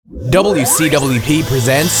WCWP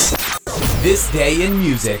presents This Day in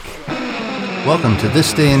Music. Welcome to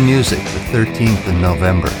This Day in Music, the 13th of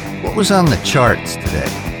November. What was on the charts today?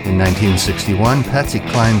 In 1961, Patsy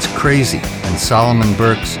Cline's Crazy and Solomon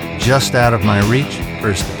Burke's Just Out of My Reach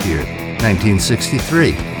first appeared. 1963,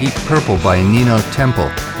 Eat Purple by Nino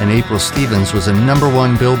Temple and April Stevens was a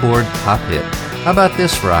 #1 Billboard pop hit. How about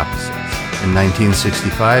this for opposites? In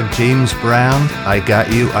 1965, James Brown, I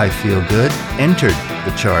Got You, I Feel Good, entered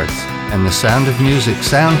the charts, and the Sound of Music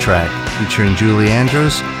soundtrack featuring Julie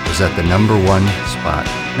Andrews was at the #1 spot.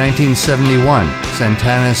 1971,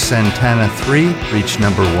 Santana's Santana 3 reached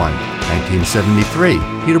 #1. 1973,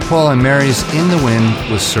 Peter, Paul and Mary's In the Wind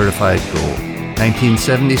was certified gold.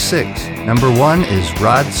 1976, #1 is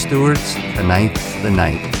Rod Stewart's Tonight's the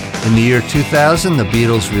Night. In the year 2000, the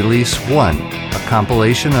Beatles released One, a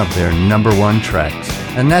compilation of their #1 tracks.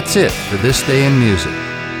 And that's it for This Day in Music.